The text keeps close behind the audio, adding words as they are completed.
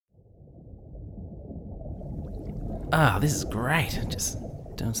Ah, this is great. Just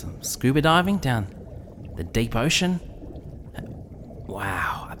doing some scuba diving down the deep ocean.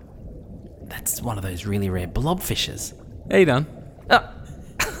 Wow. That's one of those really rare blobfishes. How you done?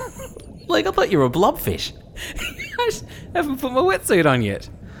 Like, I thought you were a blobfish. I just haven't put my wetsuit on yet.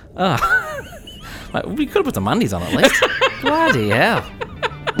 Like, we could have put some undies on at least. Bloody hell.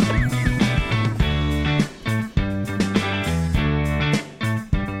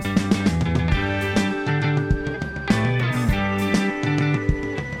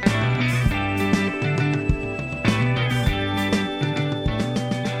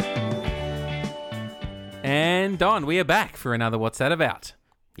 And Don, we are back for another What's That About?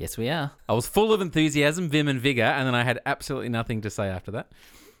 Yes, we are. I was full of enthusiasm, vim and vigour, and then I had absolutely nothing to say after that.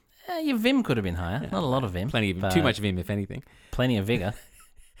 Your vim could have been higher. Not a lot of vim. Plenty of too much vim, if anything. Plenty of vigour.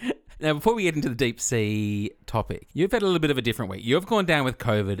 Now, before we get into the deep sea topic, you've had a little bit of a different week. You've gone down with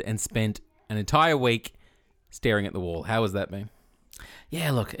COVID and spent an entire week staring at the wall. How has that been?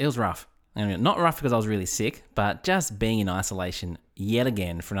 Yeah, look, it was rough. I mean, not rough because I was really sick, but just being in isolation yet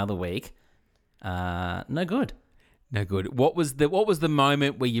again for another week, no good. No good. What was the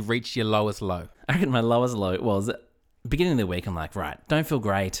moment where you reached your lowest low? I reckon my lowest low was beginning of the week. I'm like, right, don't feel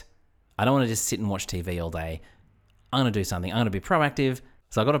great. I don't want to just sit and watch TV all day. I'm going to do something. I'm going to be proactive.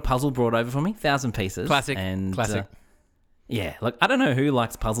 So I got a puzzle brought over for me, 1,000 pieces. Classic. Classic. Yeah, look, I don't know who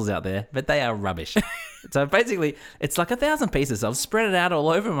likes puzzles out there, but they are rubbish. So basically, it's like 1,000 pieces. So I've spread it out all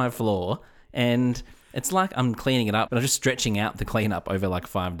over my floor, and it's like I'm cleaning it up, but I'm just stretching out the cleanup over like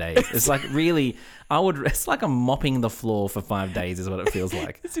 5 days. It's like really, it's like I'm mopping the floor for 5 days is what it feels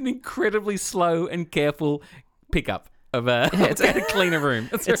like. It's an incredibly slow and careful pickup of how to clean a room.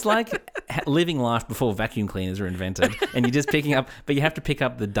 It's like living life before vacuum cleaners were invented, and you're just picking up, but you have to pick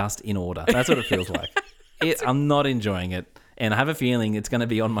up the dust in order. That's what it feels like. I'm not enjoying it, and I have a feeling it's going to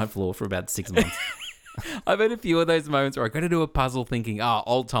be on my floor for about 6 months. I've had a few of those moments where I go to do a puzzle thinking,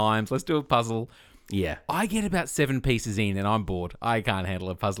 old times, let's do a puzzle. Yeah. I get about 7 pieces in and I'm bored. I can't handle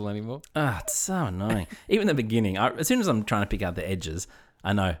a puzzle anymore. It's so annoying. Even the beginning, as soon as I'm trying to pick out the edges,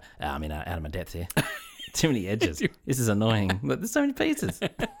 I know, I'm out of my depth here. Too many edges. This is annoying. But there's so many pieces.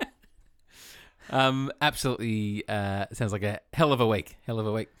 Absolutely sounds like a hell of a week. Hell of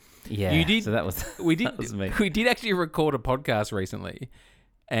a week. Yeah. You did. So that was that was me. We did actually record a podcast recently,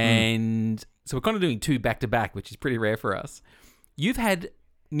 and so we're kind of doing 2 back to back, which is pretty rare for us. You've had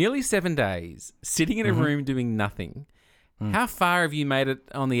nearly 7 days sitting in a room doing nothing. How far have you made it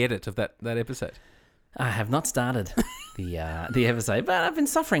on the edit of that episode? I have not started the episode, but I've been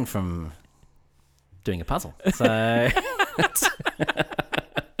suffering from doing a puzzle. So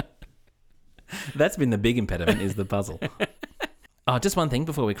that's been the big impediment, is the puzzle. Oh, just one thing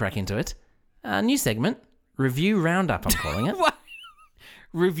before we crack into it. New segment, Review Roundup, I'm calling it. What?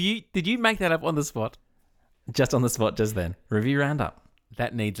 Review? Did you make that up on the spot? Just on the spot just then. Review Roundup.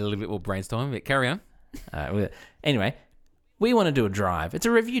 That needs a little bit more brainstorming, but carry on. Anyway, we want to do a drive. It's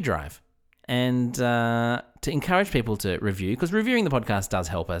a review drive. And to encourage people to review, because reviewing the podcast does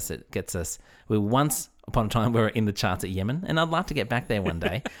help us. It gets us... Once upon a time, we were in the charts at Yemen, and I'd like to get back there one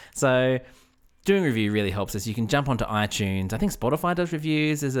day. So doing review really helps us. You can jump onto iTunes. I think Spotify does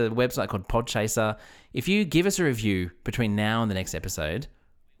reviews. There's a website called Podchaser. If you give us a review between now and the next episode,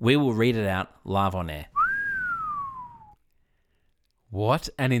 we will read it out live on air. What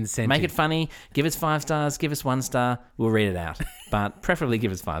an incentive. Make it funny. Give us 5 stars. Give us 1 star. We'll read it out. But preferably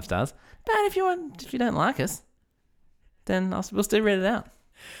give us 5 stars. But if you don't like us, then we'll still read it out.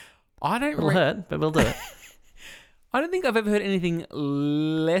 It'll hurt, but we'll do it. I don't think I've ever heard anything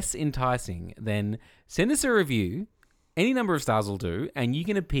less enticing than send us a review. Any number of stars will do, and you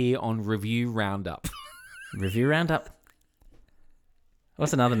can appear on Review Roundup. Review Roundup.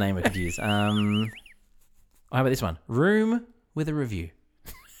 What's another name we could use? How about this one? Room with a review.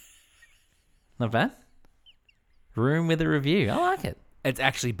 Not bad. Room with a review. I like it. It's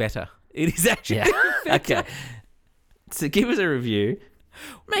actually better. It is actually better. Okay. So give us a review.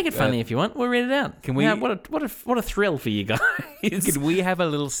 Make it funny if you want. We'll read it out. Can we? Yeah, what a thrill for you guys. Can we have a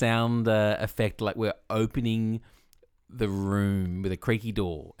little sound effect like we're opening the room with a creaky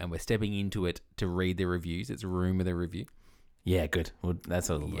door and we're stepping into it to read the reviews? It's a room with a review. Yeah, good. Well, that's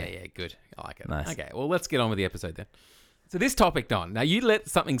what it'll do. Yeah, good. I like it. Nice. Okay, well, let's get on with the episode then. So this topic, Don. Now, you let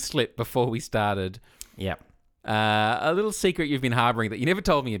something slip before we started. Yep. A little secret you've been harboring that you never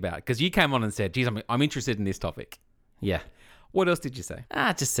told me about, because you came on and said, geez, I'm interested in this topic. Yeah. What else did you say?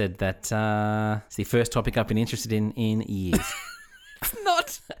 I just said that it's the first topic I've been interested in years.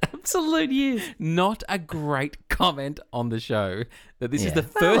 Not absolute years. Not a great comment on the show that this is the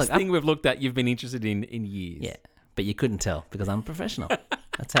first thing we've looked at you've been interested in years. Yeah, but you couldn't tell because I'm a professional.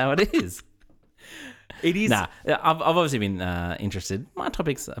 That's how it is. It is. Nah, I've obviously been interested. My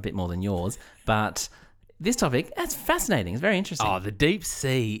topic's a bit more than yours, but this topic, that's fascinating. It's very interesting. Oh, the deep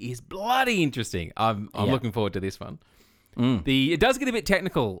sea is bloody interesting. I'm Yeah. looking forward to this one. It does get a bit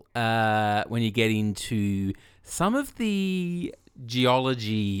technical when you get into some of the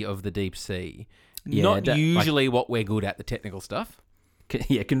geology of the deep sea. Yeah, Not usually what we're good at, the technical stuff.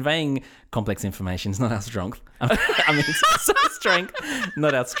 Yeah, conveying complex information is not our strength. I mean, it's our strength,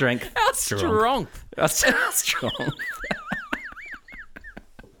 not our strength. Our strength. Our strength.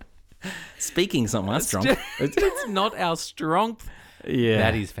 Speaking's not my strength. It's not our strength. Yeah.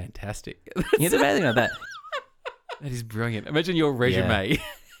 That is fantastic. Yeah, it's amazing like that. That is brilliant. Imagine your resume.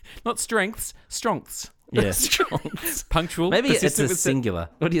 Not strengths, strengths. Yeah, strengths. Punctual. Maybe it's persistent a with singular.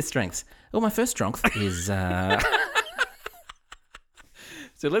 What are your strengths? Oh, my first strength is...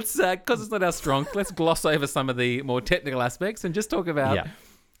 So let's, because it's not our strength, let's gloss over some of the more technical aspects and just talk about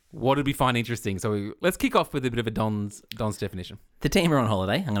what did we find interesting. So let's kick off with a bit of a Don's definition. The team are on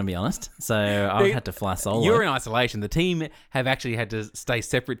holiday, I'm going to be honest. So I've had to fly solo. You're in isolation. The team have actually had to stay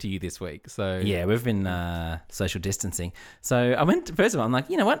separate to you this week. So Yeah, we've been social distancing. So I went, first of all, I'm like,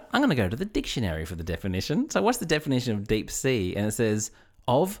 you know what? I'm going to go to the dictionary for the definition. So what's the definition of deep sea? And it says,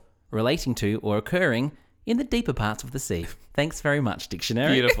 of, relating to, or occurring in the deeper parts of the sea. Thanks very much,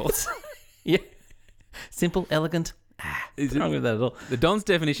 dictionary. Beautiful. Yeah. Simple, elegant. What's wrong with that at all? The Don's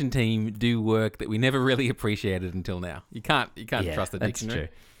definition team do work that we never really appreciated until now. You can't trust the that's dictionary.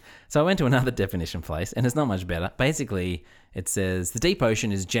 true. So I went to another definition place, and it's not much better. Basically, it says the deep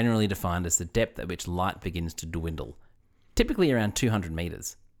ocean is generally defined as the depth at which light begins to dwindle, typically around 200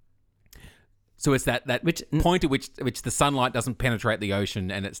 meters. So it's that point at which the sunlight doesn't penetrate the ocean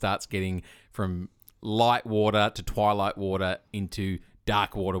and it starts getting from light water to twilight water into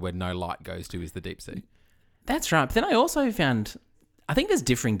dark water where no light goes to is the deep sea. That's right. But then I also found, I think there's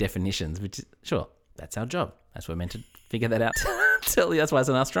differing definitions, which is, sure, that's our job. That's what we're meant to figure that out. That's why it's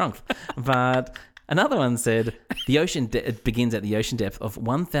on our strength. But another one said the ocean it begins at the ocean depth of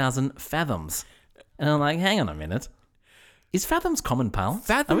 1,000 fathoms. And I'm like, hang on a minute. Is fathoms common parlance?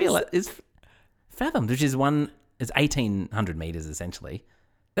 Fathoms? Is fathoms, which is 1,800 meters essentially.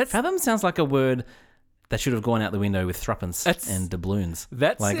 Fathom sounds like a word that should have gone out the window with threepence and doubloons.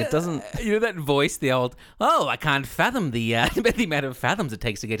 That's like it doesn't. You know that voice, the old, oh, I can't fathom the amount of fathoms it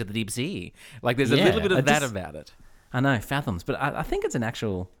takes to get to the deep sea. Like there's a little bit of that about it. I know, fathoms, but I think it's an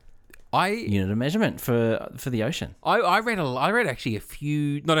actual unit of measurement for the ocean. I read actually a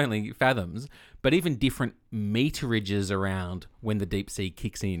few, not only fathoms, but even different meterages around when the deep sea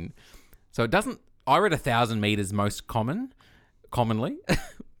kicks in. So it doesn't. I read 1,000 meters most commonly.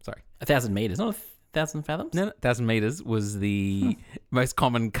 Sorry, 1,000 meters, not 1,000 fathoms. No, 1,000 meters was the most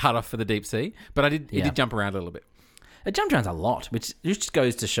common cutoff for the deep sea. But it did jump around a little bit. It jumped around a lot, which just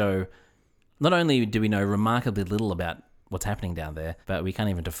goes to show. Not only do we know remarkably little about what's happening down there, but we can't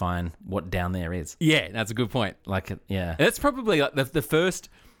even define what down there is. Yeah, that's a good point. That's probably like the first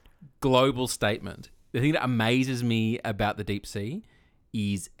global statement. The thing that amazes me about the deep sea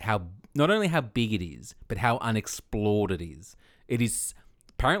is not only how big it is, but how unexplored it is. It is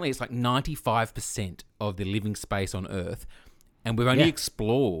apparently it's like 95% of the living space on Earth, and we've only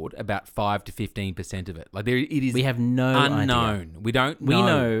explored about 5 to 15% of it. Like it is. We have no unknown. idea. We don't know. We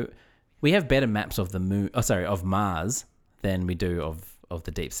know. We have better maps of the moon. Of Mars than we do of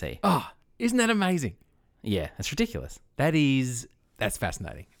the deep sea. Oh, isn't that amazing? Yeah, that's ridiculous. That's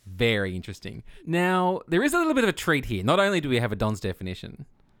fascinating. Very interesting. Now, there is a little bit of a treat here. Not only do we have a Don's definition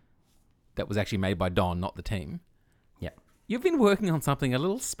that was actually made by Don, not the team. Yeah. You've been working on something a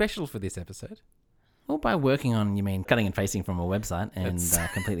little special for this episode. Well, by working on, you mean cutting and pasting from a website and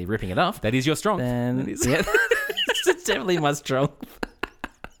completely ripping it off. That is your strength. Yeah, it's definitely my strength.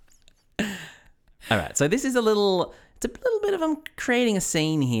 All right, so this is a little bit of creating a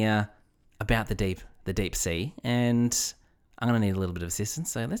scene here about the deep sea, and I'm going to need a little bit of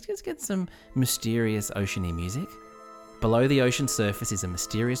assistance. So let's just get some mysterious oceany music. Below the ocean surface is a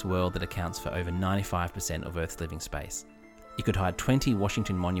mysterious world that accounts for over 95% of Earth's living space. You could hide 20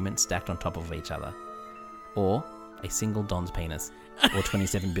 Washington monuments stacked on top of each other, or a single Don's penis, or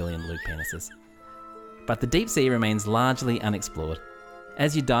 27 billion Luke penises. But the deep sea remains largely unexplored.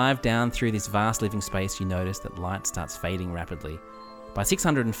 As you dive down through this vast living space, you notice that light starts fading rapidly. By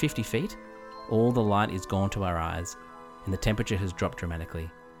 650 feet, all the light is gone to our eyes, and the temperature has dropped dramatically.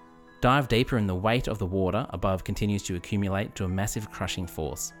 Dive deeper and the weight of the water above continues to accumulate to a massive crushing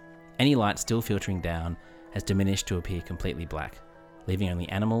force. Any light still filtering down has diminished to appear completely black, leaving only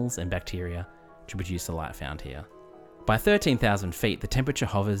animals and bacteria to produce the light found here. By 13,000 feet, the temperature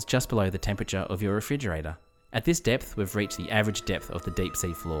hovers just below the temperature of your refrigerator. At this depth, we've reached the average depth of the deep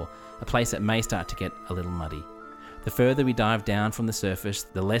sea floor, a place that may start to get a little muddy. The further we dive down from the surface,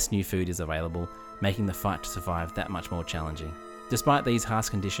 the less new food is available, making the fight to survive that much more challenging. Despite these harsh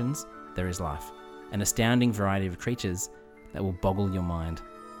conditions, there is life, an astounding variety of creatures that will boggle your mind.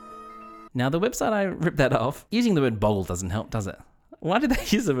 Now, the website I ripped that off, using the word boggle doesn't help, does it? Why did they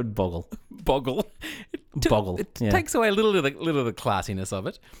use the word boggle? Boggle. Boggle. It takes away a little of the classiness of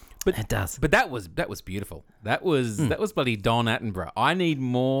it. But It does. But that was beautiful. That was bloody Don Attenborough. I need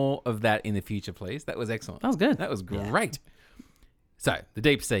more of that in the future, please. That was excellent. That was good. That was great. So, the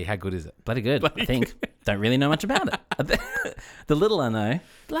deep sea, how good is it? Bloody good, I think. Don't really know much about it. The little I know,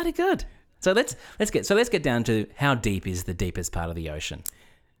 bloody good. So let's get down to how deep is the deepest part of the ocean.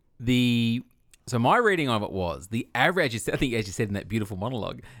 So my reading of it was the average, I think as you said in that beautiful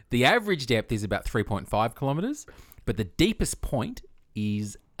monologue, the average depth is about 3.5 kilometres, but the deepest point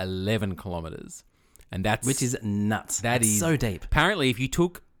is 11 kilometres. And Which is nuts. That is so deep. Apparently, if you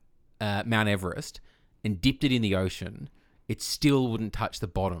took Mount Everest and dipped it in the ocean, it still wouldn't touch the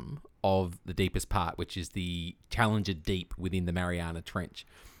bottom of the deepest part, which is the Challenger Deep within the Mariana Trench.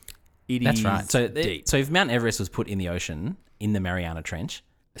 That's right. So deep. So if Mount Everest was put in the ocean, in the Mariana Trench,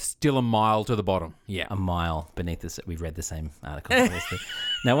 Still a mile to the bottom. Yeah. a mile beneath this, we've read the same article. Obviously.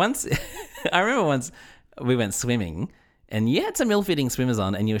 Now, I remember once we went swimming, and you had some ill-fitting swimmers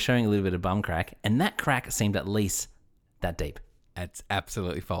on, and you were showing a little bit of bum crack, and that crack seemed at least that deep. That's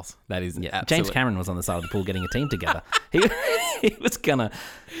absolutely false. That is Yeah, absolutely... James Cameron was on the side of the pool getting a team together. He was gonna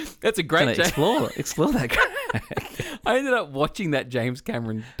That's a great... explore that crack. I ended up watching that James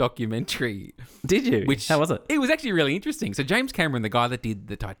Cameron documentary. Did you? How was it? It was actually really interesting. So James Cameron, the guy that did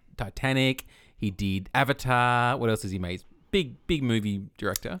the Titanic, he did Avatar. What else has he made? Big movie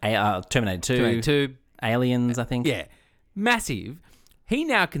director. Terminator 2. Terminator 2. Aliens, I think. Yeah. Massive. He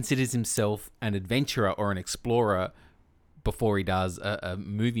now considers himself an adventurer or an explorer before he does a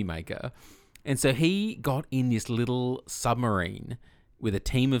movie maker. And so he got in this little submarine with a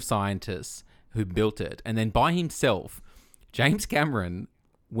team of scientists who built it. And then by himself, James Cameron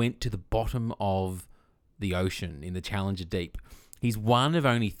went to the bottom of the ocean in the Challenger Deep. He's one of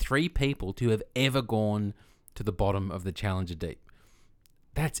only 3 people to have ever gone to the bottom of the Challenger Deep.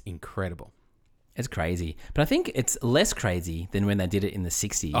 That's incredible. It's crazy. But I think it's less crazy than when they did it in the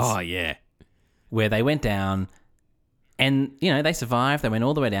 60s. Oh, yeah. Where they went down and, they survived. They went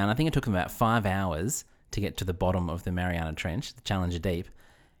all the way down. I think it took them about 5 hours to get to the bottom of the Mariana Trench, the Challenger Deep.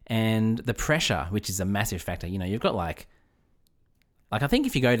 And the pressure, which is a massive factor. You've got like I think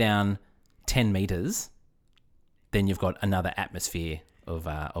if you go down 10 meters, then you've got another atmosphere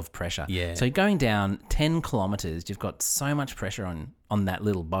of pressure. Yeah. So going down 10 kilometers, you've got so much pressure on that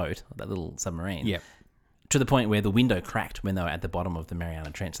little boat, that little submarine. Yeah. To the point where the window cracked when they were at the bottom of the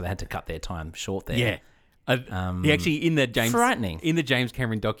Mariana Trench, so they had to cut their time short there. Yeah. He actually frightening. In the James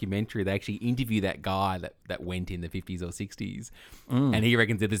Cameron documentary, they actually interview that guy that went in the 50s or 60s, and he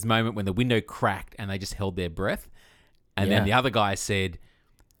reckons that this moment when the window cracked and they just held their breath, and then the other guy said,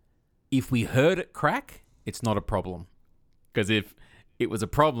 "If we heard it crack, it's not a problem, because if it was a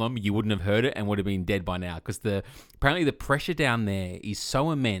problem, you wouldn't have heard it and would have been dead by now. Because apparently the pressure down there is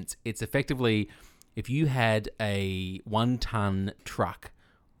so immense. It's effectively if you had a 1-ton truck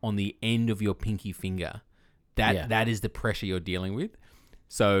on the end of your pinky finger." That is the pressure you're dealing with.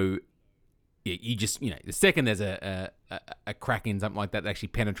 So you just, the second there's a crack in something like that actually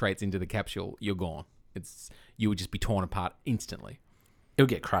penetrates into the capsule, you're gone. You would just be torn apart instantly. It'll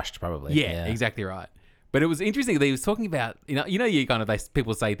get crushed probably. Yeah, exactly right. But it was interesting that he was talking about, you kind of,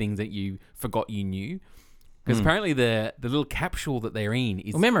 people say things that you forgot you knew. Because apparently the little capsule that they're in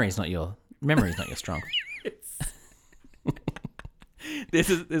is... Well, memory's not your strong.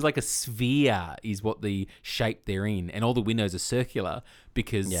 There's like a sphere is what the shape they're in, and all the windows are circular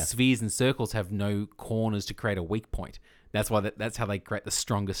because spheres and circles have no corners to create a weak point. That's why that's how they create the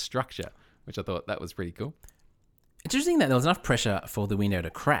strongest structure, which I thought that was pretty cool. It's interesting that there was enough pressure for the window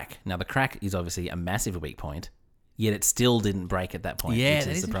to crack. Now the crack is obviously a massive weak point, yet it still didn't break at that point. Yeah, which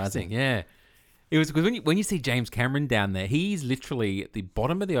that is surprising. Yeah, it was because when you see James Cameron down there, he's literally at the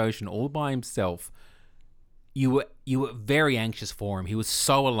bottom of the ocean all by himself. You were very anxious for him. He was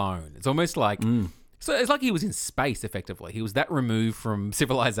so alone. It's almost like so it's like he was in space effectively. He was that removed from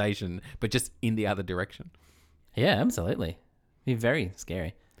civilization, but just in the other direction. Yeah, absolutely. Be very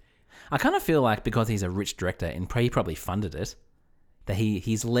scary. I kind of feel like because he's a rich director and he probably funded it, that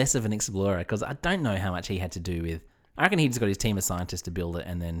he's less of an explorer because I don't know how much he had to do with. I reckon he just got his team of scientists to build it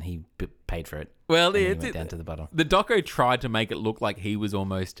and then he paid for it. Well, he went down to the bottom. The doco tried to make it look like he was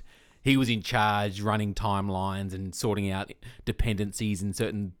almost he was in charge, running timelines and sorting out dependencies in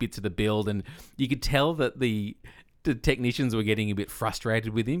certain bits of the build. And you could tell that the technicians were getting a bit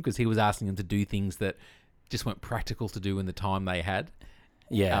frustrated with him because he was asking them to do things that just weren't practical to do in the time they had.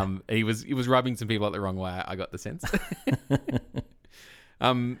 Yeah. He was rubbing some people up the wrong way, I got the sense.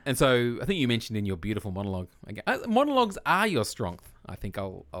 And so I think you mentioned in your beautiful monologue, monologues are your strength, I think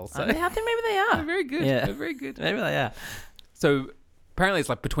I'll say. I think maybe they are. They're very good. Yeah. They're very good. Maybe they are. So apparently it's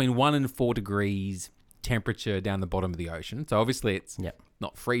like between 1 and 4 degrees temperature down the bottom of the ocean. So obviously it's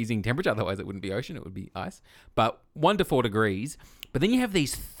not freezing temperature, otherwise it wouldn't be ocean, it would be ice. But 1 to 4 degrees. But then you have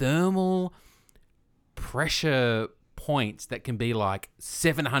these thermal pressure points that can be like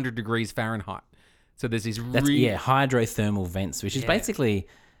 700 degrees Fahrenheit. So there's these hydrothermal vents, which is basically,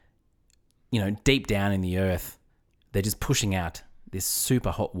 deep down in the earth, they're just pushing out this super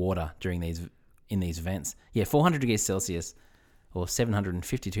hot water in these vents. Yeah, 400 degrees Celsius or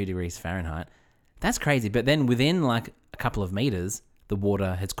 752 degrees Fahrenheit. That's crazy. But then within like a couple of meters, the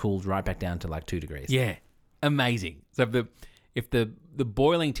water has cooled right back down to like 2 degrees. Yeah, amazing. So if the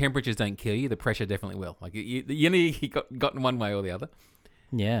boiling temperatures don't kill you, the pressure definitely will. Like you got in one way or the other.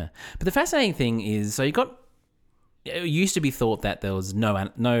 Yeah. But the fascinating thing is, it used to be thought that there was no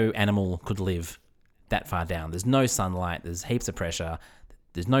animal could live that far down. There's no sunlight. There's heaps of pressure.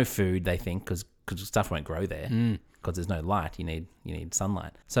 There's no food, they think, because stuff won't grow there because there's no light. You need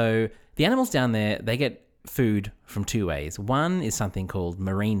sunlight. So the animals down there, they get food from 2 ways. One is something called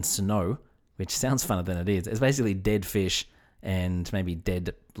marine snow, which sounds funner than it is. It's basically dead fish and maybe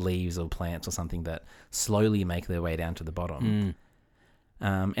dead leaves or plants or something that slowly make their way down to the bottom.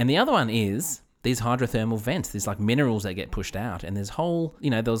 And the other one is these hydrothermal vents, these like minerals that get pushed out. And there's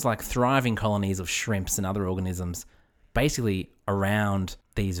there's like thriving colonies of shrimps and other organisms basically around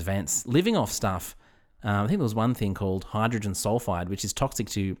these vents, living off stuff. I think there was one thing called hydrogen sulfide, which is toxic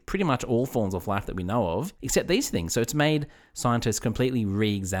to pretty much all forms of life that we know of, except these things. So it's made scientists completely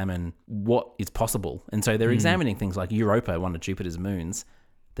re-examine what is possible. And so they're examining things like Europa, one of Jupiter's moons.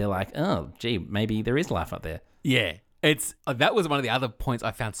 They're like, oh, gee, maybe there is life up there. Yeah. That was one of the other points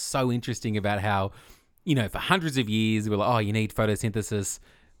I found so interesting about how, for hundreds of years, we were like, oh, you need photosynthesis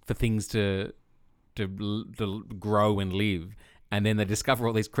for things to grow and live. And then they discover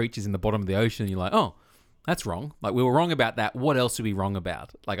all these creatures in the bottom of the ocean, and you're like, oh, that's wrong. Like, we were wrong about that. What else are we wrong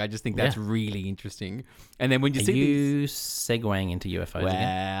about? Like, I just think that's really interesting. And then when you see you segueing into UFOs again?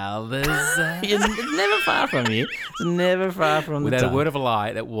 Well, there's... It's never far from you. It's never far from Without the a word of a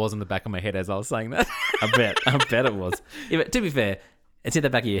lie, that was in the back of my head as I was saying that. I bet it was. Yeah, but to be fair, it's in the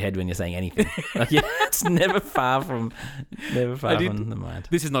back of your head when you're saying anything. Like, it's never far from the mind.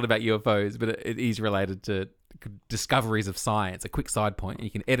 This is not about UFOs, but it is related to discoveries of science. A quick side point.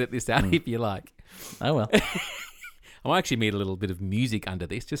 You can edit this out if you like. Oh well. I might actually need a little bit of music under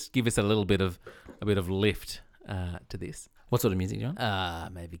this. Just give us a little bit of lift to this. What sort of music,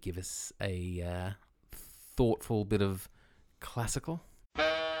 John? Maybe give us a thoughtful bit of classical.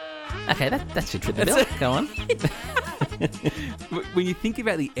 Okay, that should fit the bill. Go on. When you think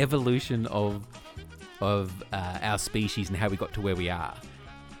about the evolution of our species and how we got to where we are,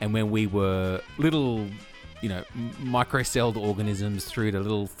 and when we were little, microcelled organisms through to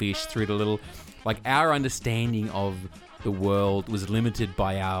little fish, through to little, like, our understanding of the world was limited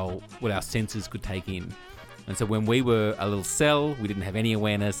by what our senses could take in. And so when we were a little cell, we didn't have any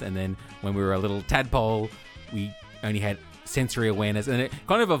awareness, and then when we were a little tadpole, we only had sensory awareness, and it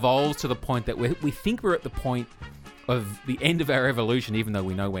kind of evolves to the point that we think we're at the point of the end of our evolution, even though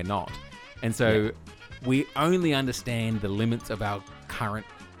we know we're not. And so we only understand the limits of our current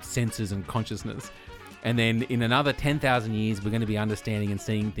senses and consciousness. And then in another 10,000 years, we're going to be understanding and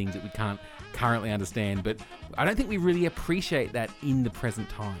seeing things that we can't currently understand. But I don't think we really appreciate that in the present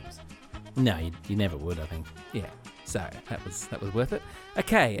times. No, you never would, I think. Yeah. So that was worth it.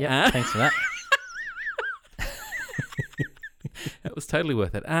 Okay. Thanks for that. That was totally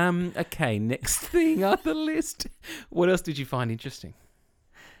worth it. Okay, next thing on the list. What else did you find interesting?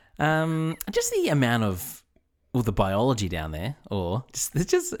 Just the amount of the biology down there, or just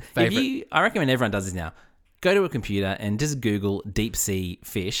Favorite. I recommend everyone does this now. Go to a computer and just Google deep sea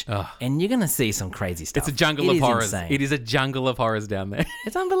fish, and you're gonna see some crazy stuff. It's a jungle of horrors. Insane. It is a jungle of horrors down there.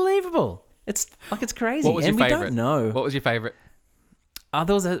 It's unbelievable. It's crazy. What was your favorite? We don't know. What was your favorite?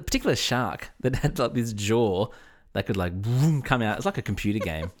 There was a particular shark that had like this jaw that could like come out. It's like a computer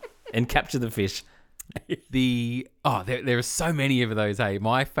game and capture the fish. There are so many of those. Hey,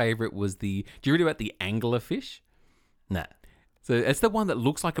 my favorite was do you read about the anglerfish? No. So it's the one that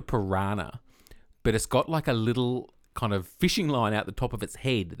looks like a piranha, but it's got like a little kind of fishing line out the top of its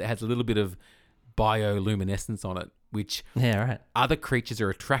head that has a little bit of bioluminescence on it. which Yeah, right. other creatures are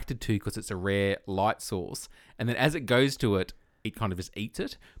attracted to because it's a rare light source. And then as it goes to it, it kind of just eats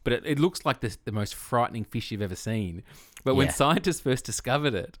it. But it looks like the most frightening fish you've ever seen. But when Yeah. scientists first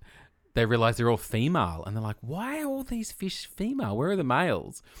discovered it, they realized they're all female. And they're like, why are all these fish female? Where are the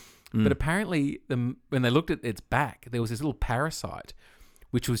males? But apparently, when they looked at its back, there was this little parasite,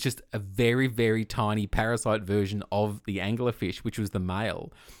 which was just a very, very tiny parasite version of the anglerfish, which was the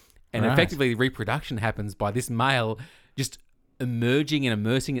male. And Right. effectively, reproduction happens by this male just emerging and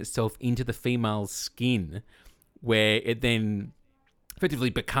immersing itself into the female's skin, where it then effectively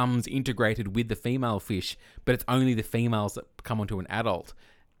becomes integrated with the female fish, but it's only the females that come onto an adult.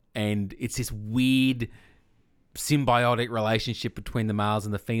 And it's this weird symbiotic relationship between the males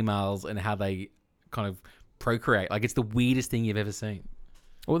and the females and how they kind of procreate. Like, it's the weirdest thing you've ever seen.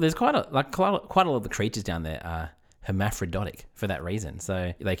 Well, there's quite a lot of the creatures down there are hermaphroditic for that reason,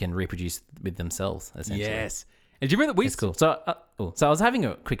 so they can reproduce with themselves essentially. Yes. And do you remember that It's cool. So I was having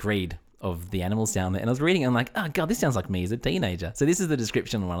a quick read of the animals down there, and I was reading, and I'm like, oh god, this sounds like me as a teenager. So this is the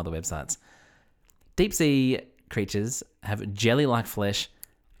description on one of the websites. Deep sea creatures have jelly-like flesh,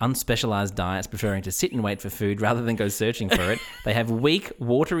 unspecialized diets, preferring to sit and wait for food rather than go searching for it. They have weak,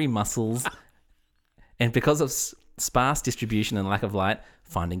 watery muscles, and because of sparse distribution and lack of light,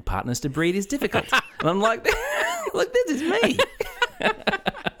 finding partners to breed is difficult. And I'm like, look, this is me.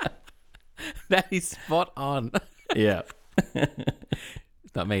 That is spot on. Yeah.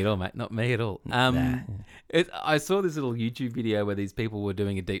 It's not me at all, mate. Not me at all. I saw this little YouTube video where these people were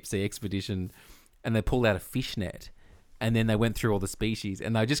doing a deep sea expedition and they pulled out a fish net and then they went through all the species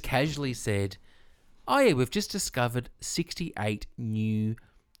and they just casually said, oh yeah, we've just discovered 68 new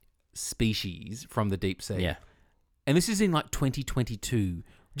species from the deep sea. Yeah. And this is in like 2022.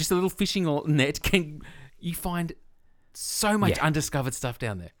 Just a little fishing net you find so much undiscovered stuff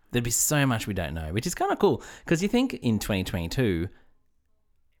down there. There'd be so much we don't know, which is kind of cool. Because you think in 2022,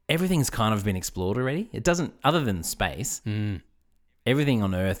 everything's kind of been explored already. It doesn't, other than space, everything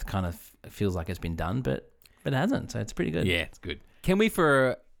on Earth kind of feels like it's been done, but it hasn't. So it's pretty good. Yeah, it's good. Can we,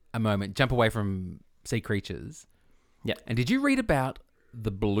 for a moment, jump away from sea creatures? Yeah. And did you read about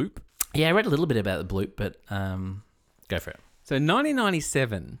the bloop? Yeah, I read a little bit about the bloop, but go for it. So in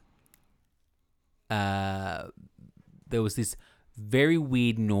 1997, there was this very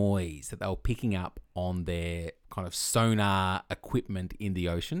weird noise that they were picking up on their kind of sonar equipment in the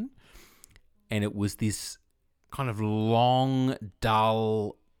ocean. And it was this kind of long,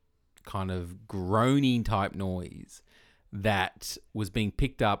 dull, kind of groaning type noise that was being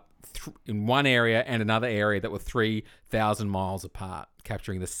picked up in one area and another area that were 3,000 miles apart,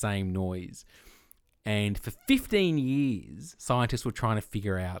 capturing the same noise. And for 15 years, scientists were trying to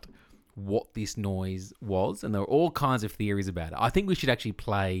figure out what this noise was, and there were all kinds of theories about it. I think we should actually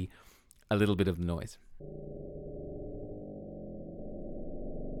play a little bit of the noise.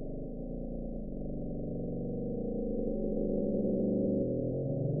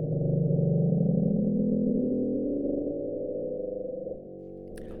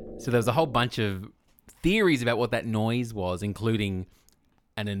 So there was a whole bunch of theories about what that noise was, including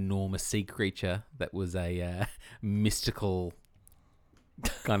an enormous sea creature that was a mystical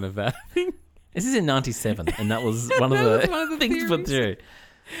kind of thing. This is in 97, and that was one of the things put through.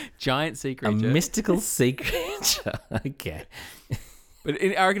 Giant sea A creature. mystical sea creature. Okay. But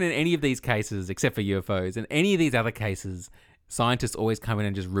I reckon in any of these cases, except for UFOs, in any of these other cases, scientists always come in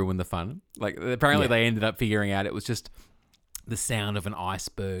and just ruin the fun. Like, apparently they ended up figuring out it was just the sound of an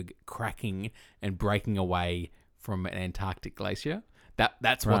iceberg cracking and breaking away from an Antarctic glacier.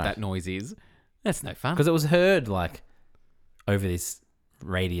 That's what that noise is. That's no fun. Because it was heard, like, over this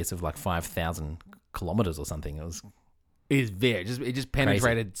radius of, like, 5,000 kilometers or something. It was... It is very... It just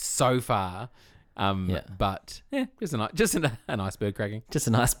penetrated so far. But, just an iceberg cracking. Just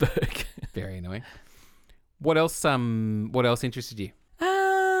an iceberg. Very annoying. What else interested you?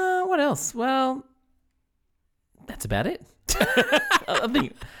 What else? Well, that's about it. I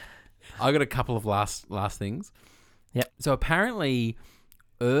think... I got a couple of last things. Yeah. So apparently,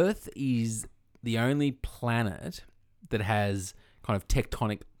 Earth is the only planet that has kind of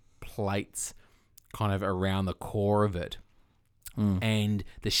tectonic plates kind of around the core of it. And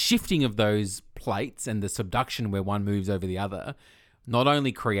the shifting of those plates and the subduction where one moves over the other not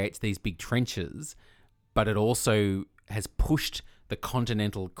only creates these big trenches, but it also has pushed the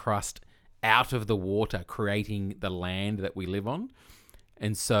continental crust out of the water, creating the land that we live on.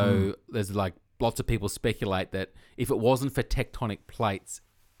 And so there's like lots of people speculate that if it wasn't for tectonic plates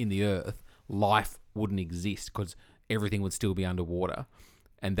in the Earth, life wouldn't exist because everything would still be underwater.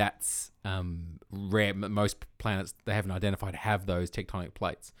 and that's rare. Most planets they haven't identified have those tectonic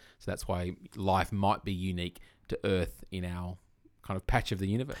plates, so that's why life might be unique to Earth in our kind of patch of the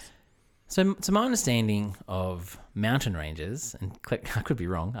universe. So my understanding of mountain ranges, and I could be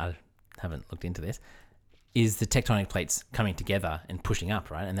wrong, I haven't looked into this, is the tectonic plates coming together and pushing up,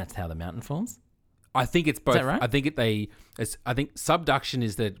 right? And that's how the mountain forms? I think it's both. Is that right? I think subduction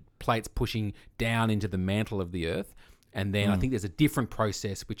is the plates pushing down into the mantle of the Earth, and then I think there's a different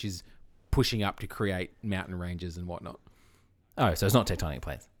process which is pushing up to create mountain ranges and whatnot. Oh, so it's not tectonic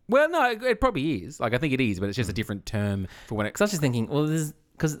plates. Well, no, it probably is. Like, I think it is, but it's just a different term for when it... Because I was just thinking, well,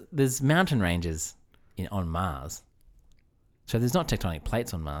 there's mountain ranges on Mars. So there's not tectonic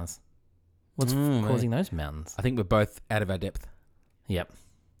plates on Mars. What's causing those mountains? I think we're both out of our depth. Yep.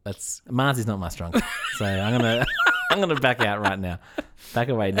 That's... Mars is not my strong. So I'm gonna back out right now. Back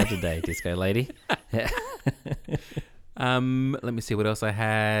away, not today, disco lady. Yeah. Let me see what else I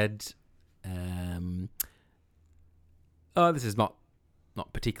had. This is not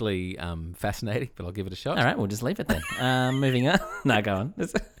particularly fascinating, but I'll give it a shot. All right, we'll just leave it then. Moving on. No, go on.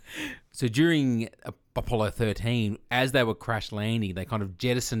 So during Apollo 13, as they were crash landing, they kind of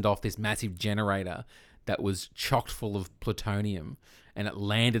jettisoned off this massive generator that was chocked full of plutonium, and it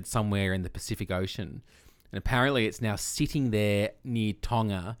landed somewhere in the Pacific Ocean. And apparently it's now sitting there near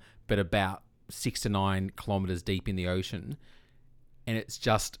Tonga, but about 6 to 9 kilometers deep in the ocean. And it's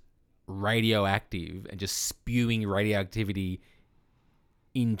just radioactive and just spewing radioactivity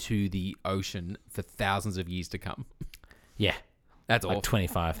into the ocean for thousands of years to come. Yeah. That's like awful.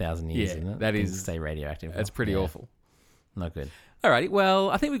 25,000 years, Yeah, isn't it? that Things is- stay radioactive. That's pretty awful. Not good. Alrighty,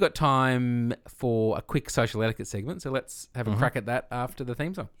 well, I think we've got time for a quick social etiquette segment, so let's have a crack at that after the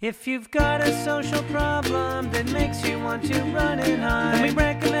theme song. If you've got a social problem that makes you want to run and hide, then we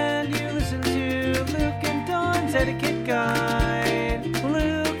recommend you listen to Luke and Don's Etiquette Guide.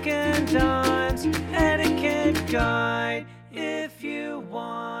 Luke and Don's Etiquette Guide, if you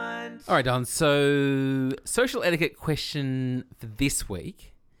want. All right, Don. So, social etiquette question for this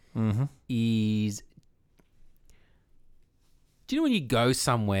week is: do you know when you go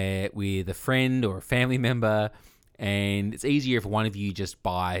somewhere with a friend or a family member, and it's easier if one of you just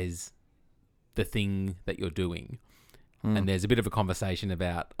buys the thing that you're doing, and there's a bit of a conversation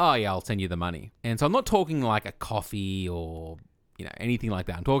about, oh yeah, I'll send you the money. And so I'm not talking like a coffee or anything like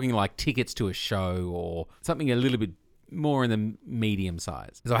that. I'm talking like tickets to a show or something a little bit more in the medium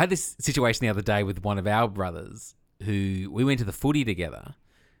size. So I had this situation the other day with one of our brothers who we went to the footy together,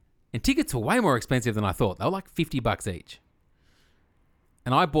 and tickets were way more expensive than I thought. They were like $50 each.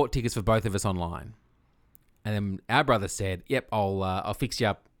 And I bought tickets for both of us online. And then our brother said, yep, I'll fix you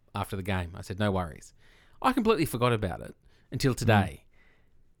up after the game. I said, no worries. I completely forgot about it until today.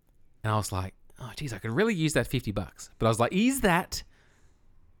 And I was like, oh, geez, I could really use that $50. But I was like, is that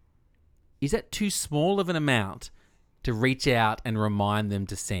too small of an amount to reach out and remind them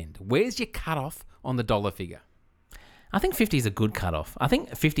to send? Where's your cutoff on the dollar figure? I think 50 is a good cutoff. I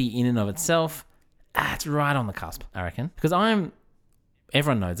think 50 in and of itself, it's right on the cusp, I reckon. Because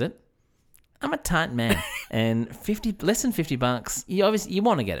everyone knows it, I'm a tight man. And less than $50, you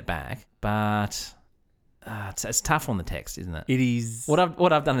want to get it back, but it's tough on the text, isn't it? It is. What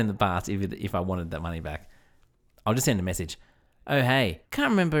I've done in the past, if I wanted that money back, I'll just send a message. Oh, hey, can't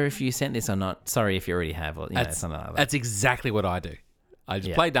remember if you sent this or not. Sorry if you already have, or something like that. That's exactly what I do. I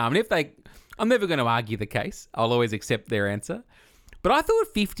just play dumb. And I'm never going to argue the case. I'll always accept their answer. But I thought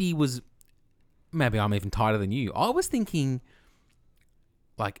 50 was, maybe I'm even tighter than you. I was thinking,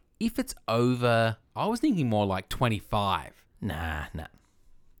 like, if it's over, I was thinking more like 25. Nah.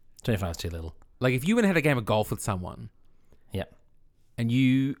 25 is too little. Like, if you went and had a game of golf with someone, Yep. and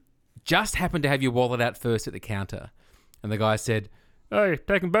you just happened to have your wallet out first at the counter, and the guy said, "Oh, you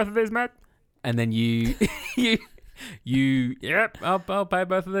taking both of these, mate?" And then you, yep, I'll pay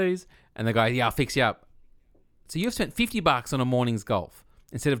both of these. And the guy, yeah, I'll fix you up. So you've spent $50 on a morning's golf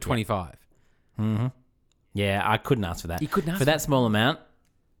instead of 25. Mm-hmm. Yeah, I couldn't ask for that. You couldn't ask for that small amount.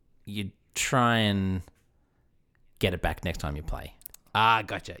 You'd try and get it back next time you play. Ah,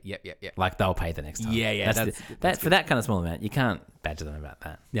 gotcha. Yep. Like they'll pay the next time. Yeah. That's for that kind of small amount. You can't badger them about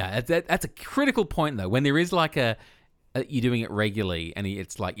that. Yeah, that's a critical point though. When there is like you're doing it regularly and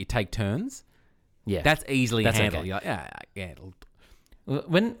it's like you take turns. Yeah, that's easily handled. Okay. You're like, yeah.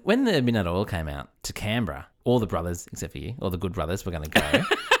 When the Midnight Oil came out to Canberra, all the brothers except for you, all the good brothers, were going to go,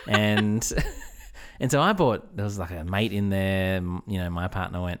 and so I bought. There was like a mate in there. My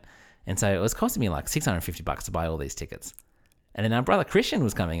partner went, and so it was costing me like $650 to buy all these tickets. And then our brother Christian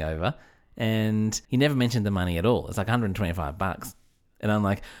was coming over, and he never mentioned the money at all. It's like $125. And I'm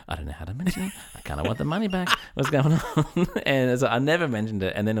like, I don't know how to mention it. I kind of want the money back. What's going on? And so I never mentioned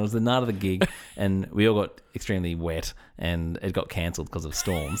it. And then it was the night of the gig, and we all got extremely wet, and it got cancelled because of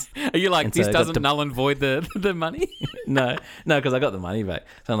storms. Are you like, And this so it got doesn't null and void the money? No, because I got the money back.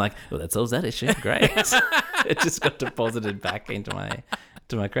 So I'm like, well, that solves that issue. Great. It just got deposited back into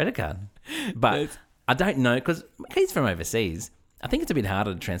my credit card. But I don't know, because he's from overseas. I think it's a bit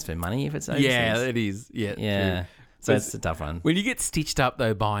harder to transfer money if it's overseas. Yeah, it is. Yeah. Yeah. True. So it's a tough one. When you get stitched up,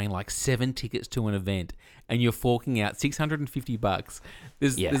 though, buying like 7 tickets to an event and you're forking out $650,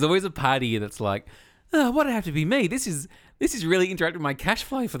 there's always a part of you that's like, oh, why'd it have to be me? This is really interrupting my cash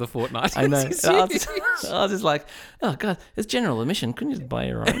flow for the fortnight. I know. I was just like, oh, God, it's general admission. Couldn't you just buy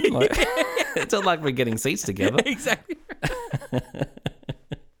your own? Like, it's not like we're getting seats together. Exactly.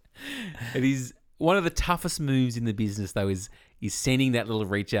 It is one of the toughest moves in the business, though, is sending that little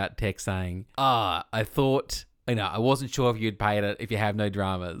reach out text saying, I thought, I wasn't sure if you'd paid it if you have no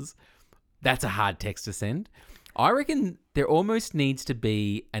dramas. That's a hard text to send. I reckon there almost needs to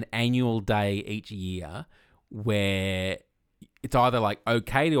be an annual day each year where it's either like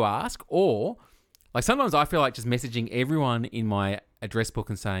okay to ask, or like sometimes I feel like just messaging everyone in my address book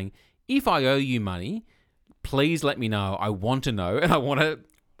and saying, if I owe you money, please let me know. I want to know, and I want to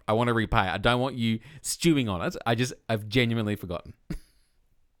repay. I don't want you stewing on it. I've genuinely forgotten.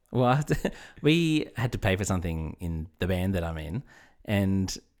 Well, we had to pay for something in the band that I'm in,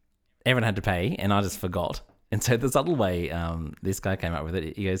 and everyone had to pay, and I just forgot. And so the subtle way this guy came up with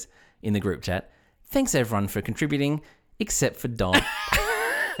it, he goes in the group chat, thanks everyone for contributing, except for Don.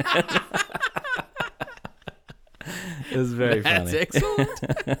 It was very funny. That's excellent.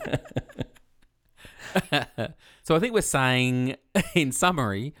 So I think we're saying, in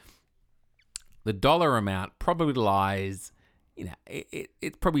summary, the dollar amount probably lies,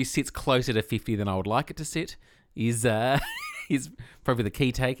 it probably sits closer to 50 than I would like it to sit, is probably the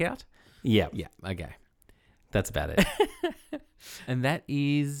key takeout. Yeah. Yeah, okay. That's about it. And that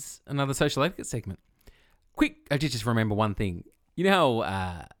is another social etiquette segment. Quick, I just remember one thing. You know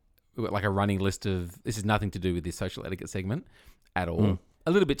how we've got like a running list of, this is nothing to do with this social etiquette segment at all.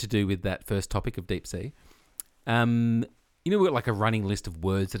 A little bit to do with that first topic of Deep Sea. We've got like a running list of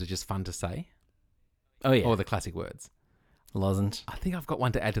words that are just fun to say. Oh, yeah. Or the classic words. Lozenge. I think I've got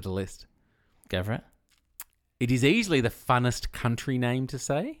one to add to the list. Go for it. It is easily the funnest country name to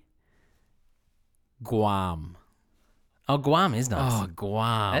say. Guam. Oh, Guam is nice. Oh,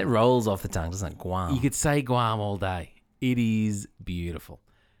 Guam. It rolls off the tongue, doesn't it? Guam. You could say Guam all day. It is beautiful.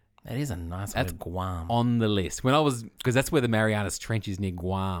 That is a nice That's word, Guam. On the list. Because that's where the Marianas Trench is, near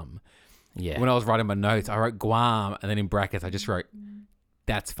Guam. Yeah. When I was writing my notes, I wrote Guam, and then in brackets, I just wrote,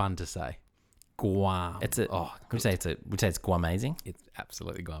 that's fun to say. Guam. We'd say it's Guamazing. It's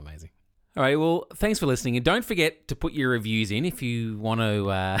absolutely Guamazing. All right, well, thanks for listening. And don't forget to put your reviews in if you want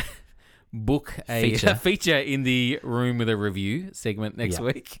to book a feature in the Room with a Review segment next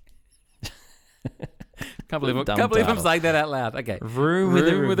week. Can't believe I'm saying that out loud. Okay. Room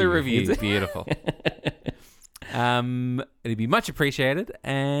with a review. Beautiful. It'd be much appreciated.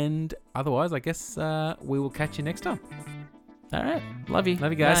 And otherwise, I guess we will catch you next time. All right. Love you.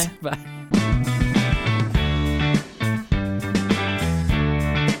 Love you guys. Bye. Bye.